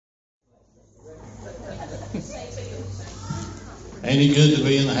Ain't it good to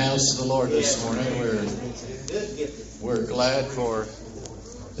be in the house of the Lord this morning? We're glad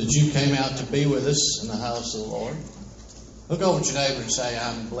that you came out to be with us in the house of the Lord. Look over at your neighbor and say,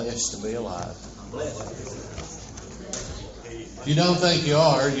 I'm blessed to be alive. If you don't think you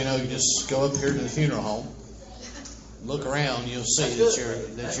are, you just go up here to the funeral home. Look around, you'll see that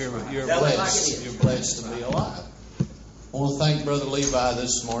you're blessed. You're blessed to be alive. I want to thank Brother Levi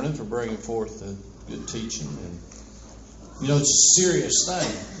this morning for bringing forth the good teaching. And it's a serious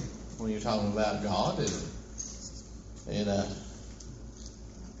thing when you're talking about God, and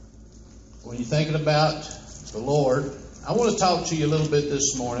when you're thinking about the Lord. I want to talk to you a little bit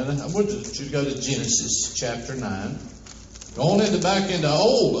this morning. I want you to go to Genesis chapter 9. Going back into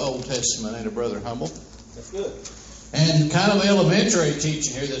Old Testament, ain't it, Brother Humble? That's good. And kind of elementary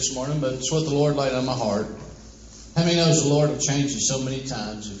teaching here this morning, but it's what the Lord laid on my heart. How many knows the Lord will change you so many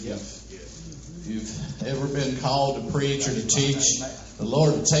times? If you've ever been called to preach or to teach, the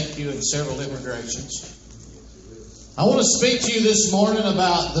Lord will take you in several different directions. I want to speak to you this morning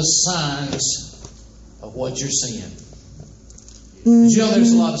about the signs of what you're seeing. Did you know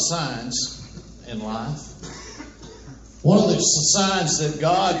there's a lot of signs in life? One of the signs that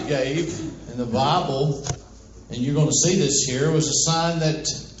God gave in the Bible, and you're going to see this here, was a sign that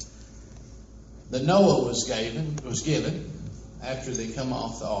Noah was given after they come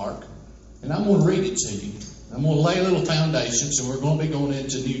off the ark. And I'm going to read it to you. I'm going to lay a little foundation, so we're going to be going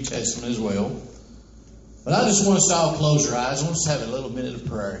into the New Testament as well. But I just want us to all close our eyes. I want us to have a little minute of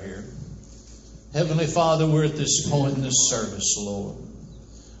prayer here. Heavenly Father, we're at this point in this service, Lord.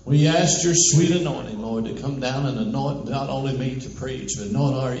 We ask your sweet anointing, Lord, to come down and anoint not only me to preach, but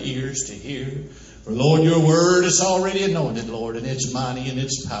anoint our ears to hear. For, Lord, your word is already anointed, Lord, and it's mighty and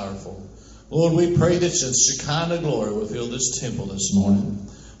it's powerful. Lord, we pray that your Shekinah glory will fill this temple this morning.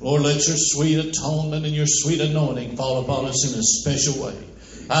 Lord, let your sweet atonement and your sweet anointing fall upon us in a special way.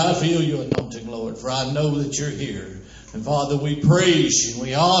 I feel your anointing, Lord, for I know that you're here. And, Father, we praise you and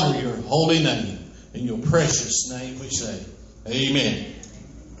we honor your holy name. In your precious name we say, amen.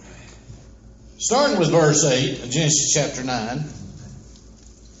 Starting with verse 8 of Genesis chapter 9.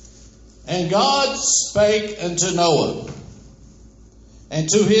 And God spake unto Noah and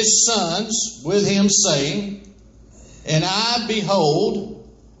to his sons with him, saying, And I, behold,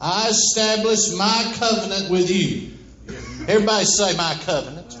 I establish my covenant with you. Everybody say, my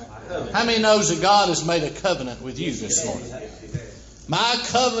covenant. How many knows that God has made a covenant with you this morning? My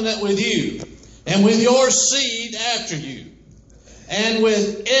covenant with you, and with your seed after you, and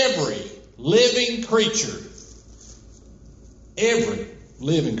with every living creature. Every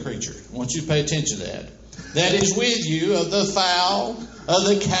living creature. I want you to pay attention to that. That is with you, of the fowl, of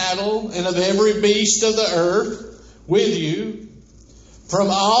the cattle, and of every beast of the earth, with you, from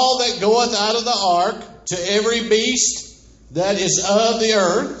all that goeth out of the ark, to every beast that is of the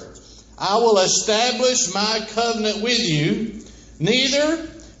earth, I will establish my covenant with you. Neither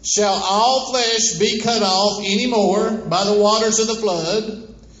shall all flesh be cut off any more by the waters of the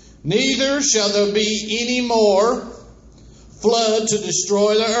flood, neither shall there be any more flood to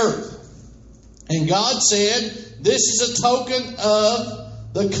destroy the earth. And God said, This is a token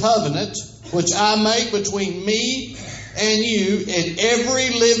of the covenant which I make between me and you and every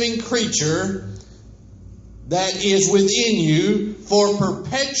living creature that is within you for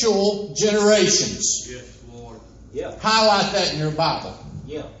perpetual generations. Yes, Lord. Yeah. Highlight that in your Bible.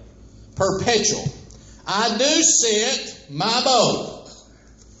 Yeah. Perpetual. I do set my bow.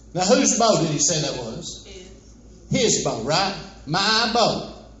 Now, whose bow did he say that was? His bow, right? My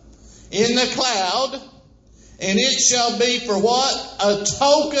bow. In the cloud, and it shall be for what? A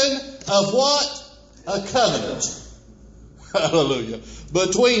token of what? A covenant. Hallelujah.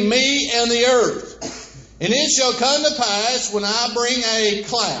 Between me and the earth. And it shall come to pass when I bring a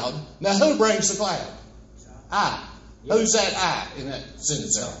cloud. Now, who brings the cloud? I. Who's that I in that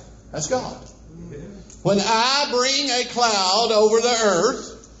sentence there? That's God. When I bring a cloud over the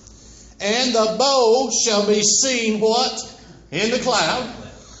earth, and the bow shall be seen what? In the cloud.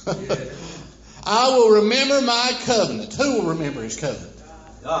 I will remember my covenant. Who will remember his covenant?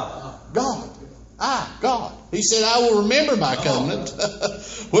 God. God. He said, I will remember my covenant,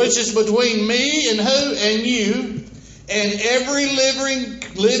 which is between me and who? And you, and every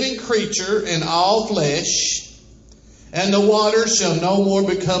living creature and all flesh. And the water shall no more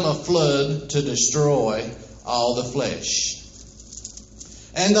become a flood to destroy all the flesh.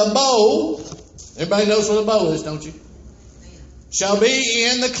 And the bow, everybody knows what a bow is, don't you? Shall be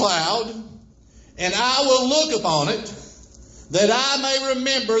in the cloud, and I will look upon it, that I may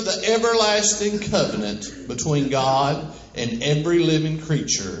remember the everlasting covenant between God and every living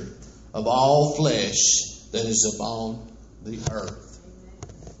creature of all flesh that is upon the earth.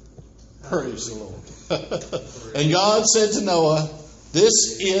 Praise the Lord. And God said to Noah,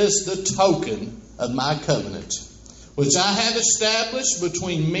 this is the token of my covenant, which I have established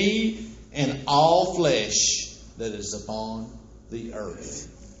between me and all flesh that is upon the earth.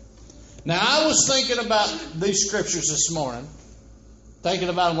 Now, I was thinking about these scriptures this morning, thinking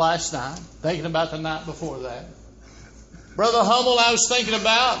about them last night, thinking about the night before that. Brother Humble, I was thinking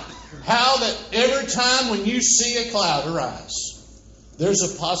about how that every time when you see a cloud arise, there's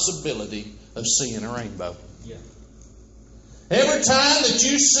a possibility of seeing a rainbow. Yeah. Every time that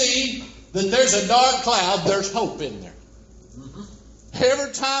you see that there's a dark cloud, there's hope in there. Mm-hmm.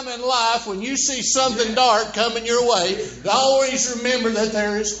 Every time in life when you see something dark coming your way, always remember that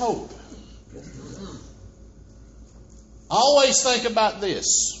there is hope. Always think about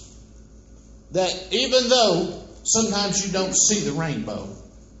this, that even though sometimes you don't see the rainbow,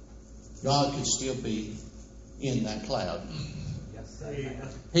 God can still be in that cloud.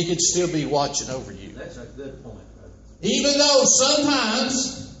 He could still be watching over you. That's a good point. Even though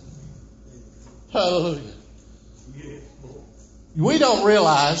sometimes, hallelujah, we don't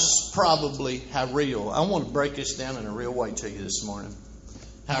realize probably how real. I want to break this down in a real way to you this morning.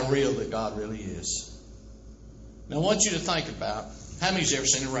 How real that God really is. Now I want you to think about, how many's ever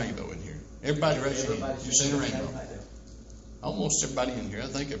seen a rainbow in here? Everybody raise your hand. You've seen a rainbow. Almost everybody in here. I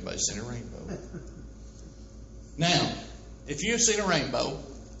think everybody's seen a rainbow. Now, if you've seen a rainbow,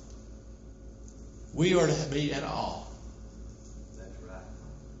 we are to be at awe. That's right.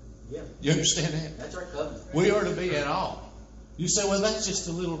 Yeah. You understand that? That's our covenant. We are to be at awe. You say, well, that's just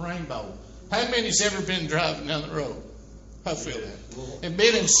a little rainbow. How many's ever been driving down the road? I feel that. And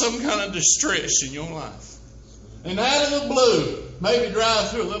been in some kind of distress in your life. And out of the blue, maybe drive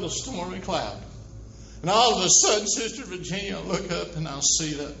through a little stormy cloud. And all of a sudden, Sister Virginia, I'll look up and I'll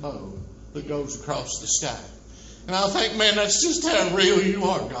see that bow that goes across the sky. And I'll think, man, that's just how real you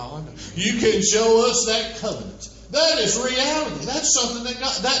are, God. You can show us that covenant. That is reality. That's something that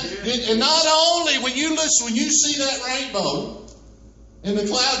God... And not only when you see that rainbow in the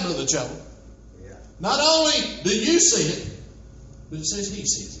cloud, Brother Joe, not only do you see it, but it says He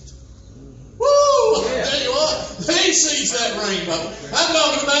sees it. Woo! I tell you what, He sees that rainbow. I'm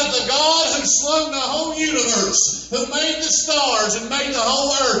talking about the God who slung the whole universe, who made the stars and made the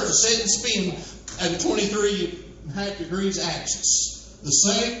whole earth to sit and spin at a 23.5 degrees axis. The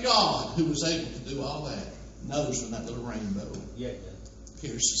same God who was able to do all that knows when that little rainbow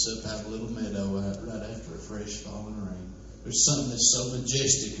pierces up out of a little meadow right after a fresh falling rain. There's something that's so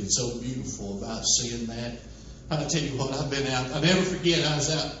majestic and so beautiful about seeing that. I'll tell you what, I've been out. I'll never forget, I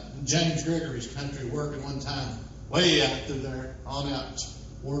was out in James Gregory's country working one time, way out through there, on out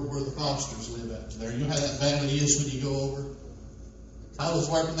where the Fosters live out there. You know how that valley is when you go over? I was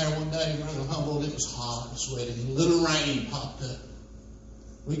working there one day, Brother Humboldt. It was hot and sweaty, and a little rain popped up.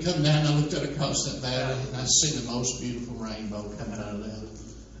 We come down, and I looked out across that valley, and I see the most beautiful rainbow coming out of that.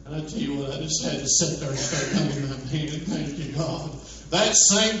 And I tell you what, I just had to sit there and start hugging my hand and thank you, God. That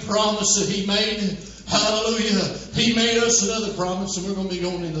same promise that He made, hallelujah, He made us another promise, and we're going to be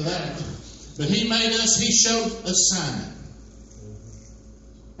going into that. But He made us, He showed a sign.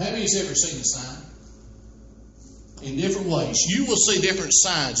 Have you ever seen a sign? In different ways. You will see different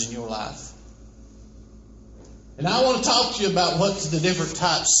signs in your life. And I want to talk to you about what's the different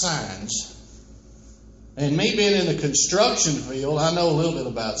types of signs. And me being in the construction field, I know a little bit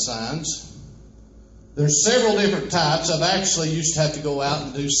about signs. There's several different types. I've actually used to have to go out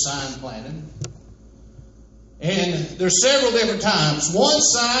and do sign planting. And there's several different types. One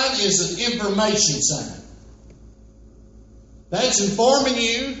sign is an information sign. That's informing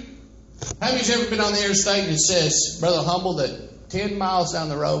you. How many's ever been on the interstate and it says, Brother Humble, that 10 miles down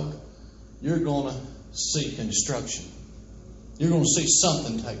the road, you're going to see construction. You're going to see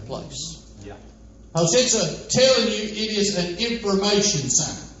something take place. Yeah. Because it's telling you it is an information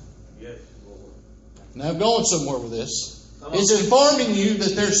sign. Yes, Lord. Now I'm going somewhere with this. It's informing you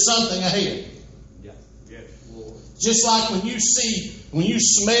that there's something ahead. Yeah. Yes, Lord. Just like when you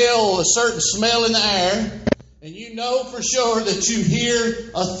smell a certain smell in the air, and you know for sure that you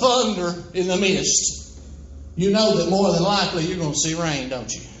hear a thunder in the mist, you know that more than likely you're going to see rain,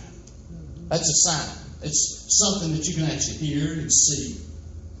 don't you? That's a sign. It's something that you can actually hear and see.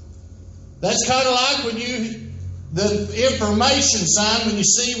 That's kind of like the information sign when you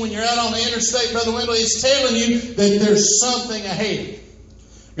see when you're out on the interstate, Brother Wendell, it's telling you that there's something ahead.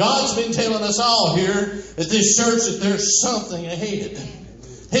 God's been telling us all here at this church that there's something ahead.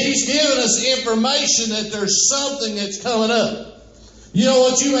 He's given us information that there's something that's coming up. You know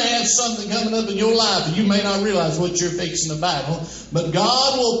what? You may have something coming up in your life and you may not realize what you're fixing to battle, but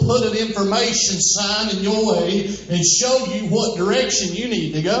God will put an information sign in your way and show you what direction you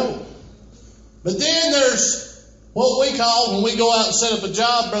need to go. But then there's what we call, when we go out and set up a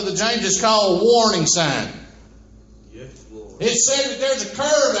job, Brother James, it's called a warning sign. Yes, Lord. It says that there's a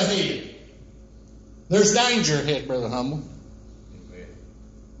curve ahead. There's danger ahead, Brother Humble. Amen.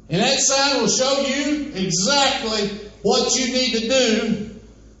 And that sign will show you exactly what you need to do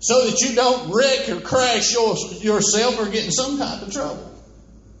so that you don't wreck or crash yourself or get in some type of trouble.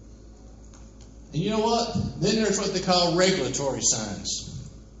 And you know what? Then there's what they call regulatory signs,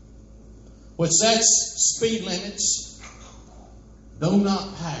 which that's speed limits, do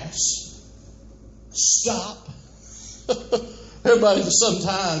not pass, stop. Everybody,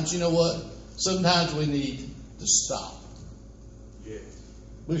 sometimes, you know what? Sometimes we need to stop. Yes.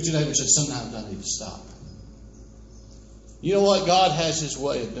 Look at your neighbor and say, sometimes I need to stop. You know what? God has His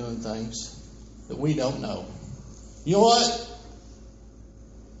way of doing things that we don't know. You know what?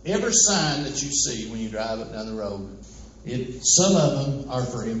 Every sign that you see when you drive up down the road, some of them are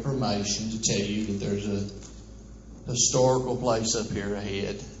for information to tell you that there's a historical place up here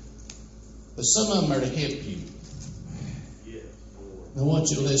ahead. But some of them are to help you. Yes, Lord. I want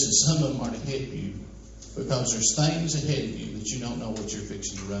you to listen. Some of them are to help you because there's things ahead of you that you don't know what you're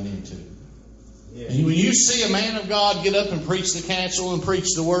fixing to run into. Yes. And when you see a man of God get up and preach the counsel and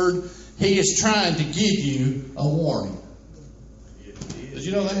preach the word, he is trying to give you a warning. Yes, he is. Did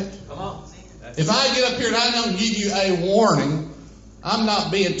you know that? Come on. If I get up here and I don't give you a warning, I'm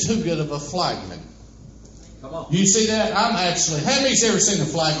not being too good of a flagman. Come on. You see that? I'm actually, how many's ever seen a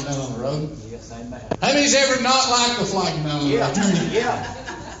flagman out on the road? Yes, amen. How many's ever not liked a flagman out on the road?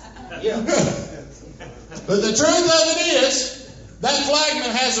 Yeah. But the truth of it is, that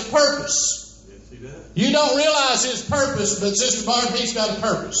flagman has a purpose. Yes, he does. You don't realize his purpose, but Sister Barb, he's got a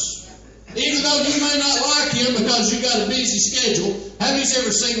purpose. Even though you may not like him because you've got a busy schedule, how many's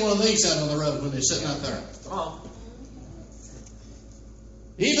ever seen one of these out on the road when they're sitting out there? Come on.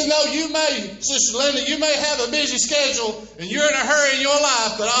 Even though you may, Sister Linda, you may have a busy schedule and you're in a hurry in your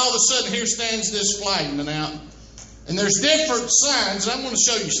life, but all of a sudden here stands this flagman out. And there's different signs. I'm going to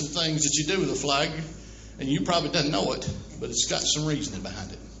show you some things that you do with a flag, and you probably doesn't know it, but it's got some reasoning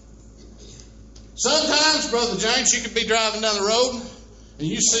behind it. Sometimes, Brother James, you could be driving down the road and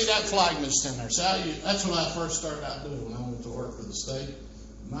you see that flagman standing there. So that's what I first started out doing when I went to work for the state.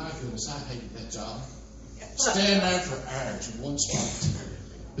 My goodness, I hated that job. Stand there for hours in one spot.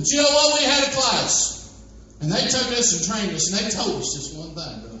 But you know what? We had a class. And they took us and trained us, and they told us this one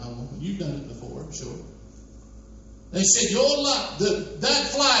thing, Brother Humble. You've done it before, I'm sure. They said, your life, that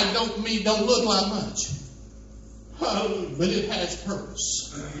flag don't look like much. But it has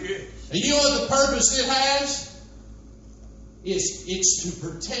purpose. And you know what the purpose it has? It's to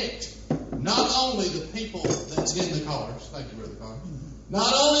protect not only the people that's in the cars. Thank you, Brother Carr.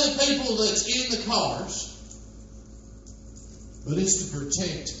 Not only the people that's in the cars, but it's to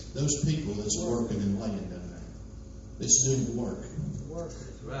protect those people that's working and laying down there. That's doing the work. That's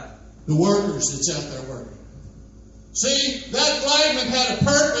right. The workers that's out there working. See, that flagman had a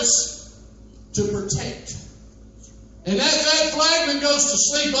purpose to protect. And as that flagman goes to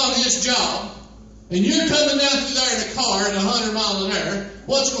sleep on his job, and you're coming down through there in a car at 100 miles an hour,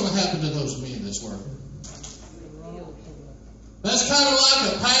 what's going to happen to those men that's working? That's kind of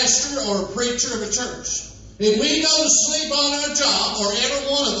like a pastor or a preacher of a church. If we go to sleep on our job, or every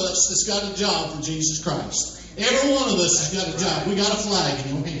one of us that's got a job for Jesus Christ, every one of us has got a job. We got a flag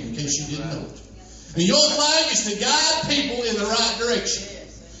in your hand, in case you didn't know it. And your flag is to guide people in the right direction.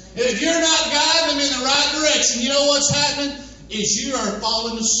 And if you're not guiding them in the right direction, you know what's happening? Is you are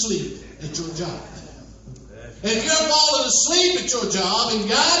falling asleep at your job. And if you're falling asleep at your job and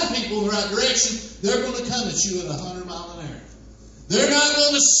guiding people in the right direction, they're going to come at you at 100 miles an hour. They're not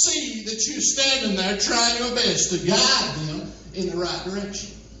going to see that you're standing there trying your best to guide them in the right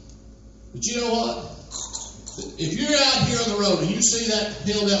direction. But you know what? If you're out here on the road and you see that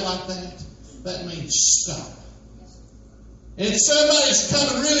held out like that, that means stop. And if somebody's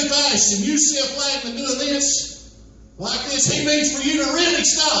coming really fast and you see a flagman doing this, like this, he means for you to really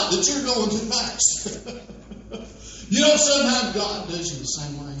stop, that you're going too fast. You know, sometimes God does you the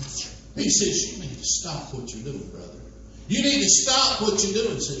same way. He says, you need to stop what you're doing, brother. You need to stop what you're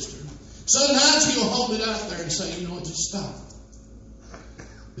doing, sister. Sometimes He'll hold it out there and say, you know what, just stop.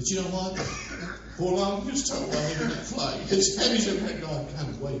 But you know what? For long, just start waving that flag. Have you ever had God kind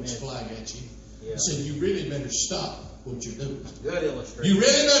of wave His flag at you? Yeah. He said, you really better stop what you're doing. Good illustration. You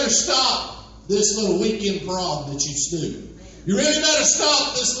really better stop this little weekend parade that you do. You really better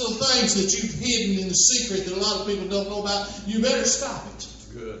stop this little things that you've hidden in the secret that a lot of people don't know about. You better stop it.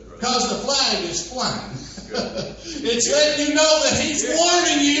 Good, brother. Because the flag is flying. It's letting you know that He's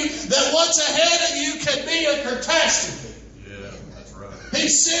warning you that what's ahead of you could be a catastrophe. Yeah, that's right.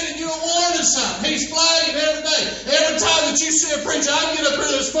 He's sending you a warning sign. He's flagging every day. Every time that you see a preacher, I get up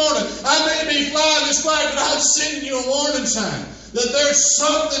here this morning, I may be flying this flag, but I'm sending you a warning sign that there's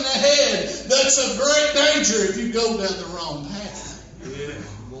something ahead that's of great danger if you go down the wrong path. Yeah,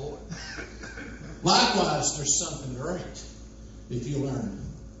 boy. Likewise, there's something great if you learn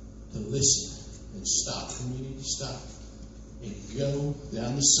to listen and stop when you need to stop and go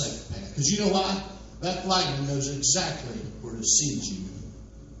down the safe path. Because you know why? That flagman knows exactly where to send you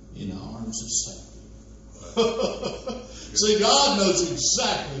in the arms of safety. See, God knows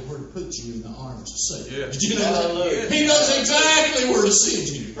exactly where to put you in the arms of safety. Yeah. Did you know that? Hallelujah. He knows exactly where to send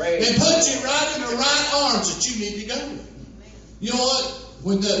you Praise and put you right in the right arms that you need to go with. You know what?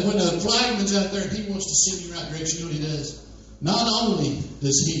 When the flagman's out there and he wants to send you in the right direction, you know what he does? Not only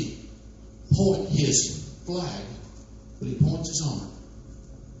does he point his flag, but he points his arm.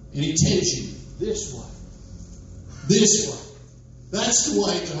 And he tells you, this way. This way. That's the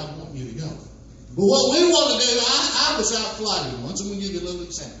way that I want you to go. But what we want to do, I was out flagging once. I'm going to give you a little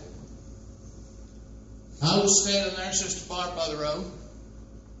example. I was standing there, Sister Barb, by the road.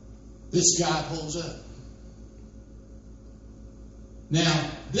 This guy pulls up.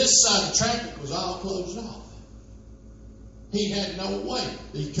 Now, this side of the traffic was all closed off. He had no way.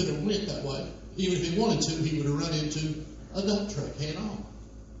 He could have went that way. Even if he wanted to, he would have run into a dump truck head on.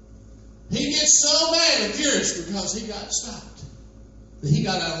 He gets so mad and furious because he got stopped that he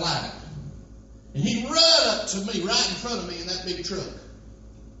got out of line. And he run up to me right in front of me in that big truck.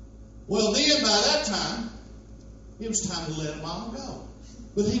 Well, then by that time, it was time to let him all go.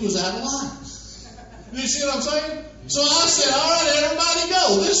 But he was out of line. You see what I'm saying? So I said, all right, everybody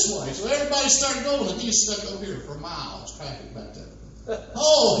go this way. So everybody started going, and he was stuck over here for miles, traffic back there.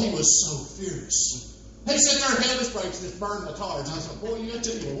 Oh, he was so furious. He sat there and held his brakes and just burned my tires. And I said, boy, you got to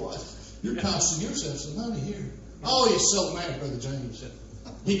tell you what, you're costing yourself some money here. Oh, he's so mad, Brother James.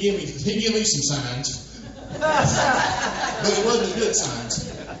 He gave me some signs. But it wasn't good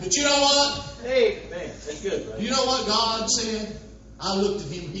signs. But you know what? Hey, man, that's good, brother. You know what God said? I looked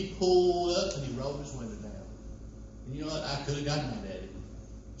at him, he pulled up and he rolled his window down. And you know what? I could have gotten mad at him.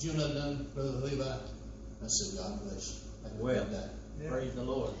 Did you know what I done, Brother Levi? I said, God bless you. Have a good day. Praise the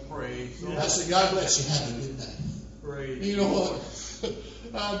Lord. Praise the I Lord. said, God bless you. Have a good day. Praise You know what?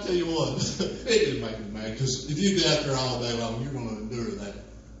 I'll tell you what. It didn't make me mad because if you get out there all day long, you're going to endure that.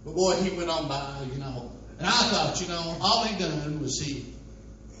 But boy, he went on by, you know. And I thought, you know, all he done was he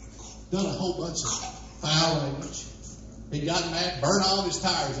done a whole bunch of foul language. He got mad, burned all his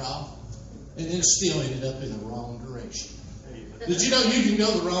tires off, and then still ended up in the wrong direction. Did you know you can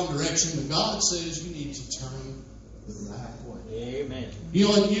go the wrong direction, but God says you need to turn the right way. Amen. You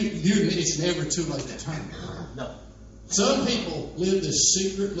know what? It's never too late to turn. No. Some people live this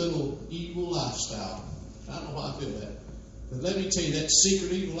secret little evil lifestyle. I don't know why I feel that. But let me tell you, that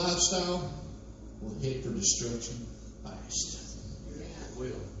secret evil lifestyle will head for destruction fast. It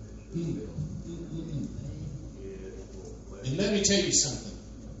will. Mm. Yeah. And let me tell you something.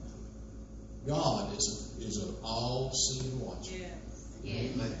 God is an all-seeing watcher.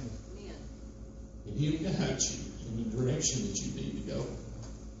 Yes. Amen. And He'll guide you in the direction that you need to go.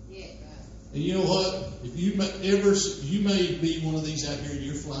 Yeah. And you know what? If you may be one of these out here,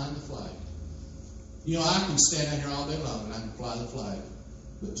 you're flying the flag. You know, I can stand out here all day long and I can fly the flag.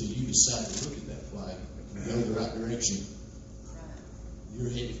 But till you decide to look at that flag and go the right direction, you're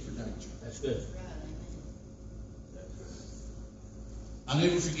headed for danger. That's good. I'll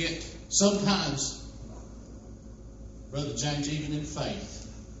never forget, sometimes, Brother James, even in faith,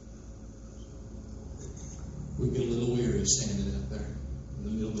 we get a little weary standing out there in the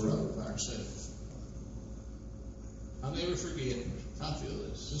middle of the road by ourselves. I'll never forget, I feel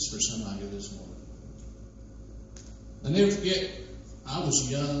this is for somebody this morning. I'll never forget, I was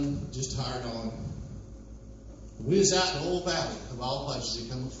young, just hired on. We was out in Old Valley, of all places, it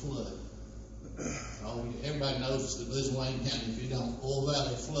come a flood. Oh, everybody knows that lives in Wayne County. If you don't, Old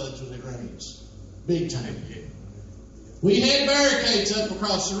Valley floods when it rains. Big time. We had barricades up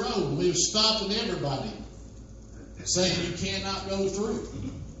across the road, and we were stopping everybody, saying you cannot go through.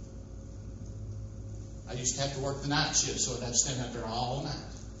 I used to have to work the night shift, so I'd have to stand out there all night.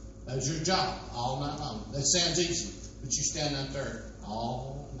 That was your job, all night long. That sounds easy, but you stand out there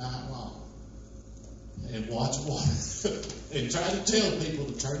all night long and watch water and try to tell people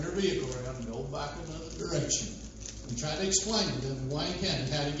to turn their vehicle around and go back another direction and try to explain to them in Wayne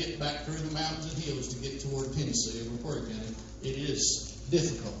County how to get back through the mountains and hills to get toward Tennessee or McCoy County it is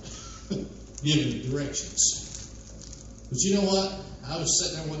difficult giving directions. But you know what? I was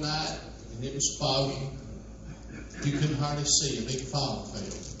sitting there one night, and it was foggy. You couldn't hardly see. A big fog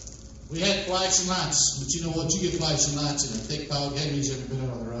fell. We had flashing lights, but you know what? You get flashing lights in a thick fog. Have you ever been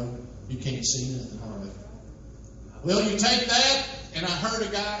out on the road? You can't see nothing hardly. Well, you take that, and I heard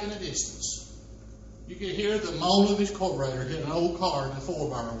a guy in the distance. You could hear the moan of his carburetor hitting an old car, and the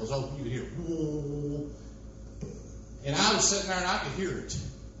 4-burner was open. You could hear, whoa. And I was sitting there, and I could hear it.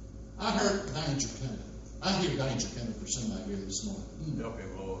 I heard danger coming. I hear danger coming for somebody here this morning. Help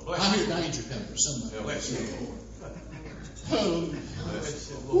him, Lord. I hear danger coming for somebody. Bless him, Lord. Oh. Bless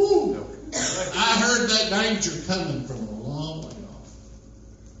him, Woo. Lord. I heard that danger coming from a long way off.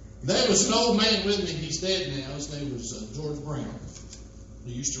 There was an old man with me. He's dead now. His name was George Brown.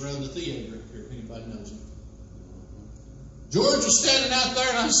 He used to run the theater up here, if anybody knows him. George was standing out there,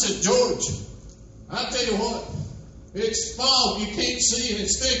 and I said, George, I tell you what, it's fog. You can't see, and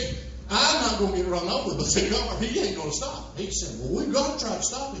it's thick. I'm not going to get run over by the car. He ain't going to stop. He said, well, we've got to try to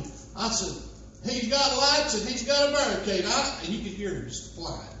stop him. I said, he's got lights and he's got a barricade. And you could hear him just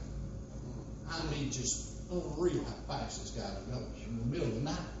flying. I mean, just unreal how fast this guy goes in the middle of the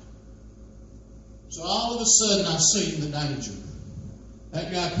night. So all of a sudden, I seen the danger.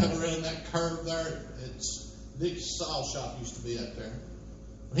 That guy come around that curve there. It's Dick's saw shop used to be up there.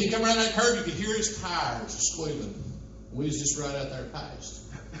 When he come around that curve, you could hear his tires squealing. We was just right out there past.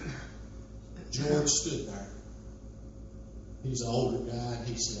 George stood there. He's an older guy, and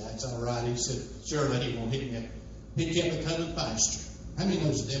he said, that's all right. He said, surely he won't hit me. He kept coming faster. How many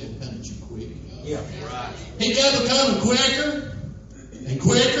knows the devil comes you quick? Yeah, right. He kept coming quicker and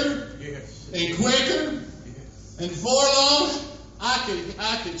quicker Yes. and quicker. Yes. And before long,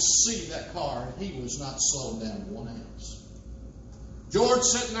 I could see that car, and he was not slowed down 1 ounce. George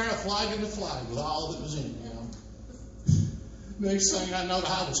sitting there flagging the flag with all that was in it, you know. Next thing I know,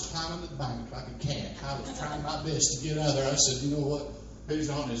 I was climbing the bank like a cat. I was trying my best to get out of there. I said, you know what? He's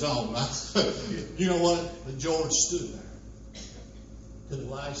on his own. You know what? But George stood there to the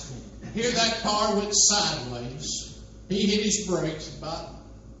last minute. Here that car went sideways. He hit his brakes about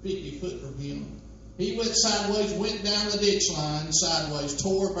 50 foot from him. He went sideways, went down the ditch line sideways,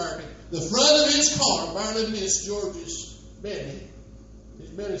 tore back. The front of his car barely missed George's belly. His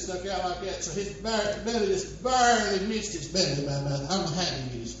belly stuck out like that, so his belly just barely missed his belly by about, I don't know how he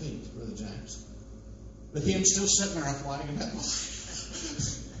hit his feet, Brother James. But him still sitting there flagging that way.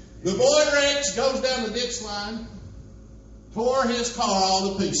 The boy Rex goes down the ditch line, tore his car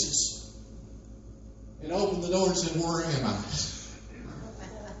all to pieces, and opened the door and said, where am I?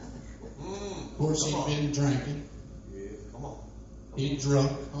 Of course, he'd been drinking. Yeah, come on. He'd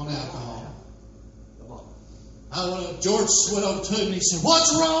drunk on alcohol. Come on. I went up, George went over to him and he said,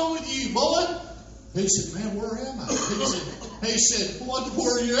 what's wrong with you, boy? He said, man, where am I? He said, where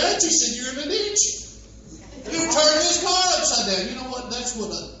are you at? He said, you're in the ditch. You turned his car upside down. You know what? That's what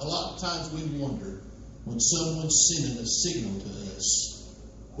a lot of times we wonder when someone's sending a signal to us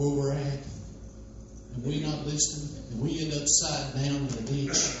where we're at, and we're not listening, and we end up upside down in the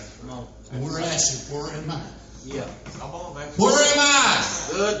ditch. Come on. And we're asking, where am I? Yeah. Come on, man. Where am I?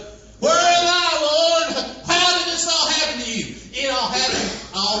 Good. Where am I, Lord? How did this all happen to you? It all happened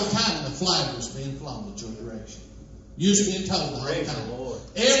all the time. The flag was being flown in your direction. You're being told the whole Praise the time. Lord.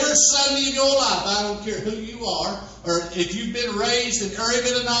 Every Sunday in your life, I don't care who you are, or if you've been raised in every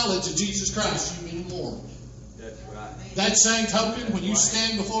bit of knowledge of Jesus Christ, you've been warned. That's right. That same token, when you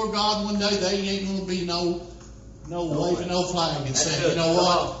stand before God one day, they ain't going to be no waving no flag and saying, you know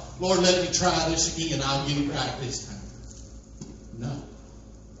what? Lord, let me try this again. I'll get it right this time. No.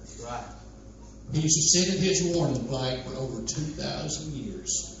 That's right. He's sent his warning flag for over 2,000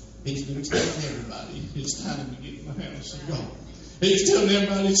 years. He's been telling everybody it's time to get in the house of God. He's telling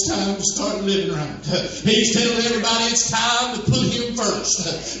everybody it's time to start living right. He's telling everybody it's time to put Him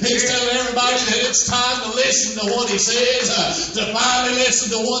first. He's telling everybody that it's time to listen to what He says, to finally listen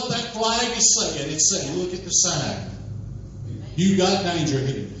to what that flag is saying. It's saying, look at the sign. You got danger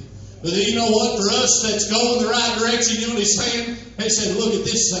here. But you know what? For us that's going the right direction, you know what He's saying? He said, look at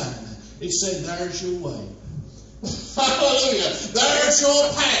this sign. He said, there's your way. Hallelujah. There's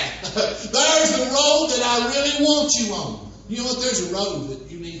your path. There's the road that I really want you on. You know what? There's a road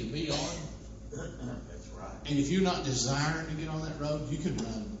that you need to be on. That's right. And if you're not desiring to get on that road, you can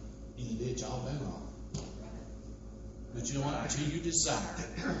run in the ditch all day long. But you know what? Until you desire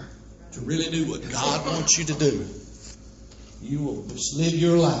to really do what God wants you to do, you will just live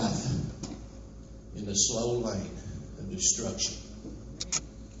your life in the slow lane of destruction.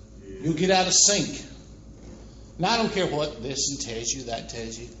 You'll get out of sync. And I don't care what this and tells you, that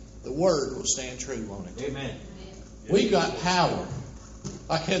tells you. The Word will stand true, won't it? Amen. We've got power.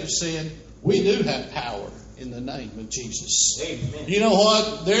 Like Heather said, we do have power in the name of Jesus. Amen. You know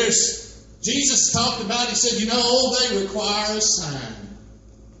what? Jesus talked about, he said, they require a sign.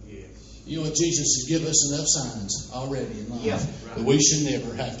 Yes. You know what? Jesus has given us enough signs already in life Yeah, right. that we should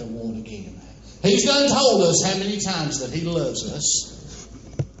never have to want again. He's done told us how many times that He loves us.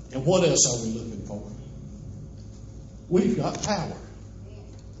 And what else are we looking for? We've got power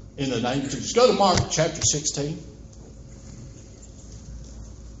in the name of Jesus. Go to Mark chapter 16.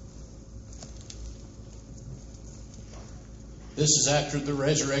 This is after the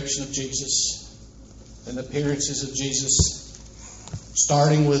resurrection of Jesus and the appearances of Jesus,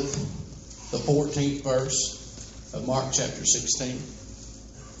 starting with the 14th verse of Mark chapter 16.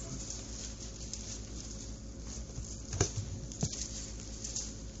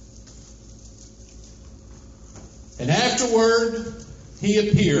 And afterward He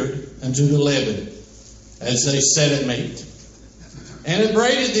appeared unto the 11, as they sat at meat, and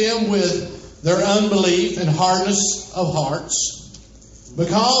upbraided them with their unbelief and hardness of hearts,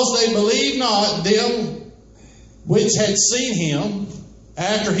 because they believed not them which had seen Him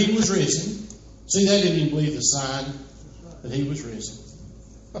after He was risen. See, they didn't even believe the sign that He was risen.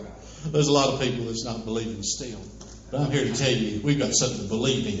 There's a lot of people that's not believing still. But I'm here to tell you, we've got something to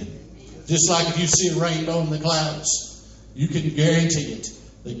believe in. Just like if you see a rainbow in the clouds, you can guarantee it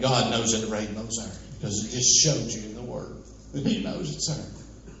that God knows that rainbow's there, because it just shows you in the Word that He knows it's there.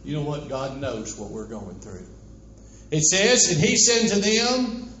 You know what? God knows what we're going through. It says, and He said to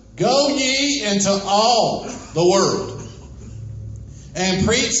them, Go ye into all the world, and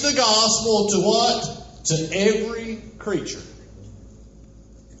preach the gospel to what? To every creature.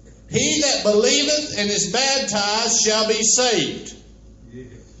 He that believeth and is baptized shall be saved.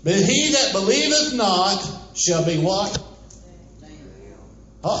 But he that believeth not shall be what?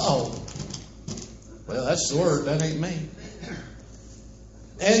 Uh-oh. Well, that's the word. That ain't me.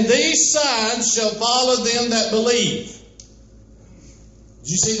 And these signs shall follow them that believe. Did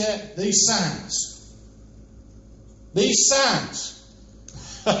you see that? These signs. These signs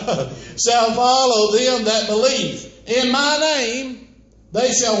shall follow them that believe. In my name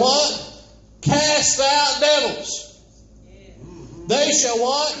they shall what? Cast out devils. They shall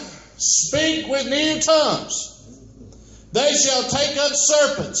what? Speak with new tongues. They shall take up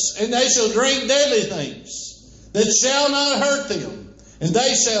serpents, and they shall drink deadly things that shall not hurt them. And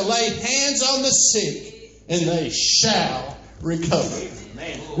they shall lay hands on the sick, and they shall recover.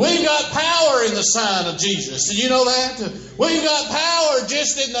 We've got power in the sign of Jesus. Did you know that? We've got power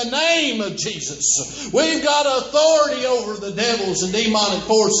just in the name of Jesus. We've got authority over the devils and demonic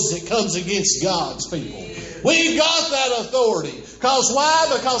forces that comes against God's people. We've got that authority. Because why?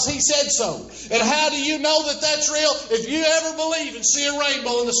 Because He said so. And how do you know that that's real? If you ever believe and see a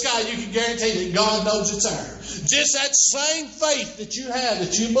rainbow in the sky, you can guarantee that God knows it's there. Just that same faith that you have,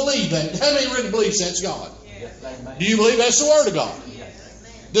 that you believe that. How many really believes that's God? Do you believe that's the Word of God?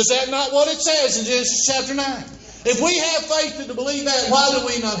 Does that not what it says in Genesis chapter 9? If we have faith to believe that, why do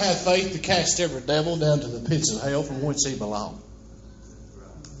we not have faith to cast every devil down to the pits of hell from whence he belongs?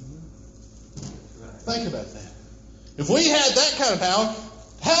 Think about that. If we had that kind of power,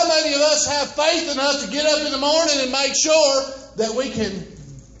 how many of us have faith enough to get up in the morning and make sure that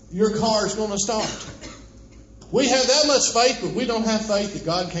your car is going to start? We have that much faith, but we don't have faith that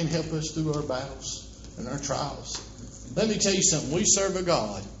God can help us through our battles and our trials. Let me tell you something. We serve a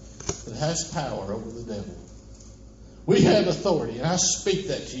God that has power over the devil. We have authority, and I speak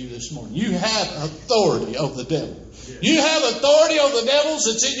that to you this morning. You have authority over the devil. You have authority over the devils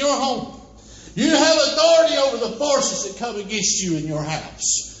that's in your home. You have authority over the forces that come against you in your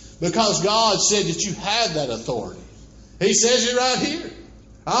house. Because God said that you have that authority. He says it right here.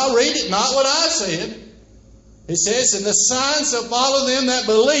 I'll read it, not what I said. It says, and the signs shall follow them that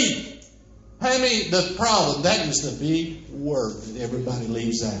believe. The problem, that is the big word that everybody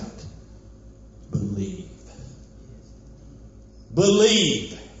leaves out. Believe.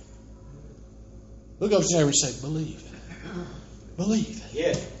 Believe. Look up there and say, believe. Believe.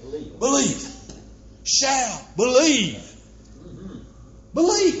 Yes, believe. Believe. Shall believe. Mm-hmm.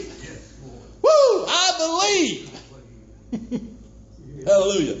 Believe. Woo! I believe.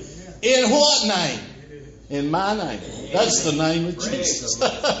 Hallelujah. In what name? In my name. That's the name of Jesus.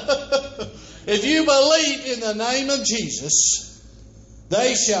 If you believe in the name of Jesus,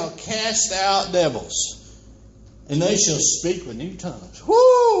 they shall cast out devils. And they shall speak with new tongues.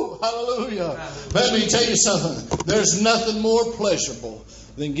 Woo! Hallelujah. Let me tell you something. There's nothing more pleasurable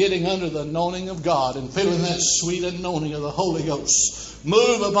than getting under the anointing of God and feeling that sweet anointing of the Holy Ghost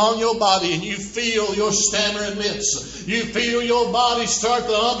move upon your body and you feel your stammering lips. You feel your body start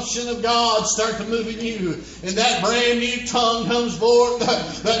the unction of God start to move in you. And that brand new tongue comes forth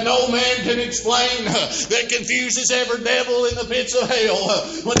that no man can explain, that confuses every devil in the pits of hell.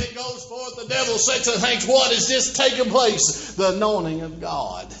 When it goes forth, the devil sits and thinks, what is this taking place? The anointing of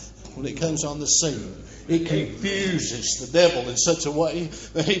God. When it comes on the scene, it confuses the devil in such a way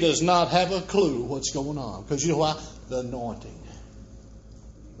that he does not have a clue what's going on. Because you know why? The anointing.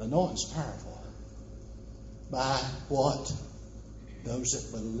 The anointing's powerful. By what? Those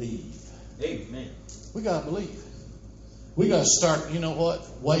that believe. Amen. We got to believe. We got to start, you know what?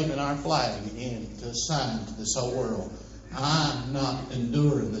 Waving our flag again to a sign to this whole world. I'm not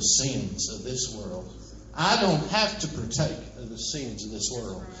enduring the sins of this world. I don't have to partake of the sins of this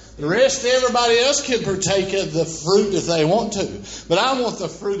world. The rest, everybody else can partake of the fruit if they want to. But I want the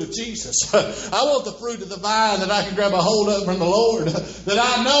fruit of Jesus. I want the fruit of the vine that I can grab a hold of from the Lord that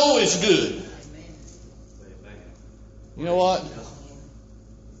I know is good. You know what?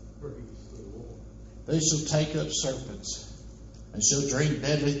 They shall take up serpents and shall drink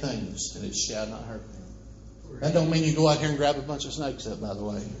deadly things, and it shall not hurt them. That don't mean you go out here and grab a bunch of snakes up, by the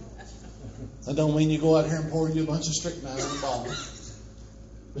way. That don't mean you go out here and pour you a bunch of strychnine in a bottle.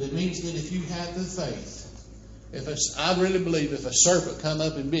 But it means that if you have the faith, I really believe if a serpent come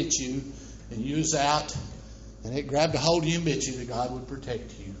up and bit you, and you was out, and it grabbed a hold of you and bit you, that God would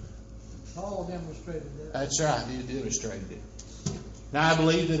protect you. Paul demonstrated that. That's right, he demonstrated it. Now I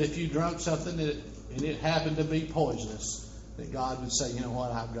believe that if you drunk something and it happened to be poisonous, that God would say, you know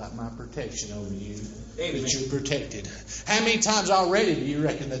what, I've got my protection over you. Amen. That you're protected. How many times already do you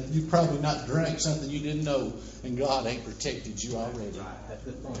reckon that you probably not drank something you didn't know and God ain't protected you already? That's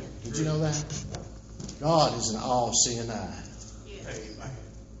the point. Did you know that? God is an all-seeing eye.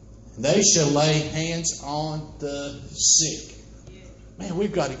 And they shall lay hands on the sick. Man,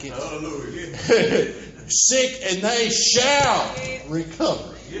 we've got to get sick and they shall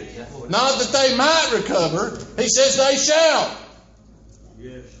recover. Not that they might recover. He says they shall.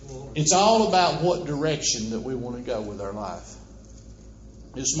 It's all about what direction that we want to go with our life.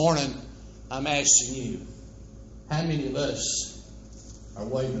 This morning, I'm asking you, how many of us are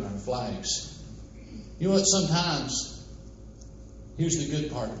waving our flags? You know what? Sometimes, here's the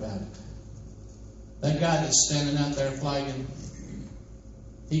good part about it. That guy that's standing out there flagging,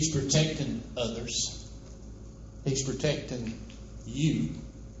 he's protecting others. He's protecting you.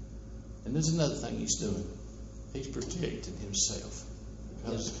 And there's another thing he's doing. He's protecting himself.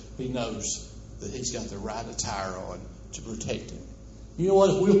 Because he knows that he's got the right attire on to protect him. You know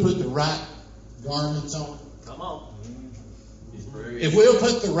what? If we'll put the right garments on. Come on. If we'll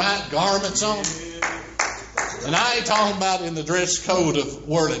put the right garments on. And I ain't talking about in the dress code of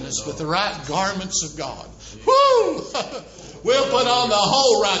worldliness, but the right garments of God. Woo! We'll put on the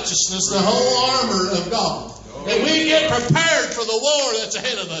whole righteousness, the whole armor of God. And we get prepared for the war that's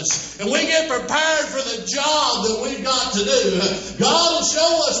ahead of us. And we get prepared for the job that we've got to do. God will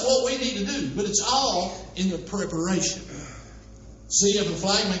show us what we need to do. But it's all in the preparation. See, if a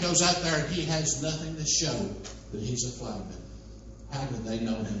flagman goes out there and he has nothing to show that he's a flagman, how do they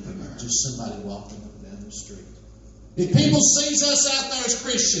know him from just somebody walking up and down the street? If people sees us out there as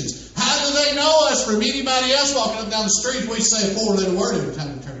Christians, how do they know us from anybody else walking up and down the street if we say a 4-letter word every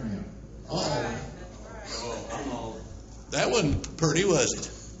time we turn around? Uh-oh. That wasn't pretty, was it?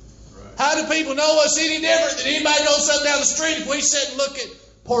 Right. How do people know us any different than anybody goes up down the street if we sit and look at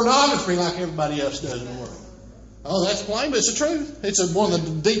pornography like everybody else does in the world? Oh, that's plain, but it's the truth. It's one of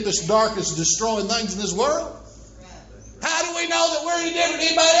the deepest, darkest, destroying things in this world. How do we know that we're any different than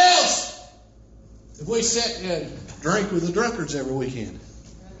anybody else? If we sit and drink with the drunkards every weekend.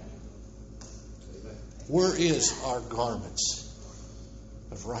 Where is our garments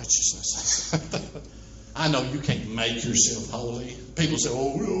of righteousness? I know you can't make yourself holy. People say,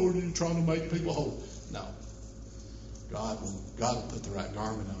 oh, you're trying to make people holy. No. God will put the right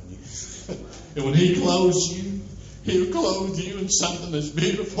garment on you. And when He clothes you, He'll clothe you in something that's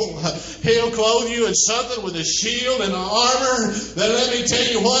beautiful. He'll clothe you in something with a shield and an armor. That, let me tell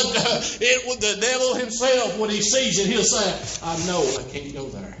you what, the devil himself, when he sees it, he'll say, I know I can't go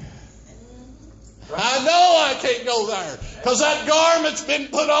there. I know I can't go there. Because that garment's been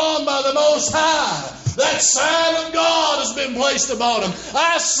put on by the Most High. That sign of God has been placed upon him.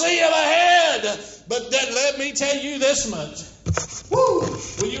 I see him ahead. But let me tell you this much. Woo!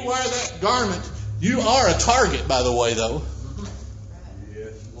 When you wear that garment, you are a target, by the way, though.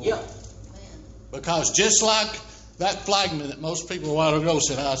 Yeah. Because just like that flagman that most people a while ago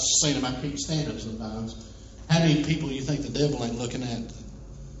said, I've seen him, I can't stand him sometimes. How many people do you think the devil ain't looking at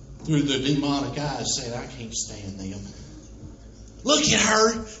through their demonic eyes saying, I can't stand them? Look at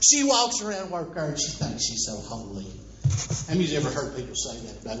her. She walks around work her and she thinks she's so holy. How many's ever heard people say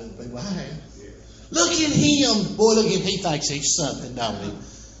that about other people? I have. Look at him. Boy, look at him. He thinks he's something, don't he?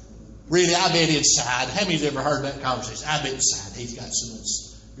 Really, I bet inside. How many's ever heard that conversation? I bet inside he's got so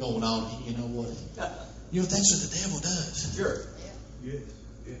much going on. You know what? You know, that's what the devil does. Sure. Yes.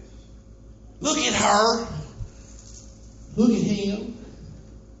 Yes. Look at her. Look at him.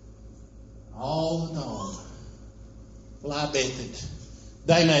 All the time. Well, I bet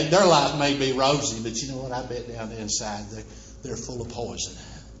that their life may be rosy, but you know what? I bet down the inside they're full of poison.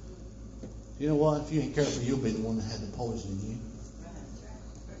 You know what? If you ain't careful, you'll be the one that had the poison in you.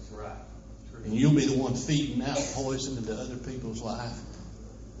 That's right. True. And you'll be the one feeding out poison into other people's life.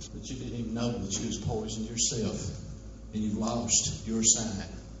 But you didn't even know that you was poisoned yourself. And you've lost your sign.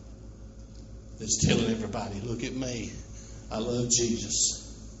 That's telling everybody, look at me. I love Jesus.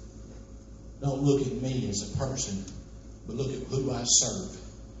 Don't look at me as a person, but look at who I serve.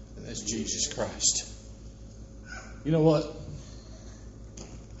 And that's Jesus Christ. You know what?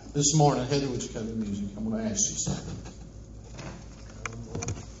 This morning, Heather, would you come to music? I'm going to ask you something.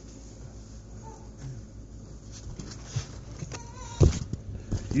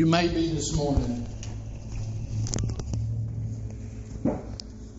 You may be this morning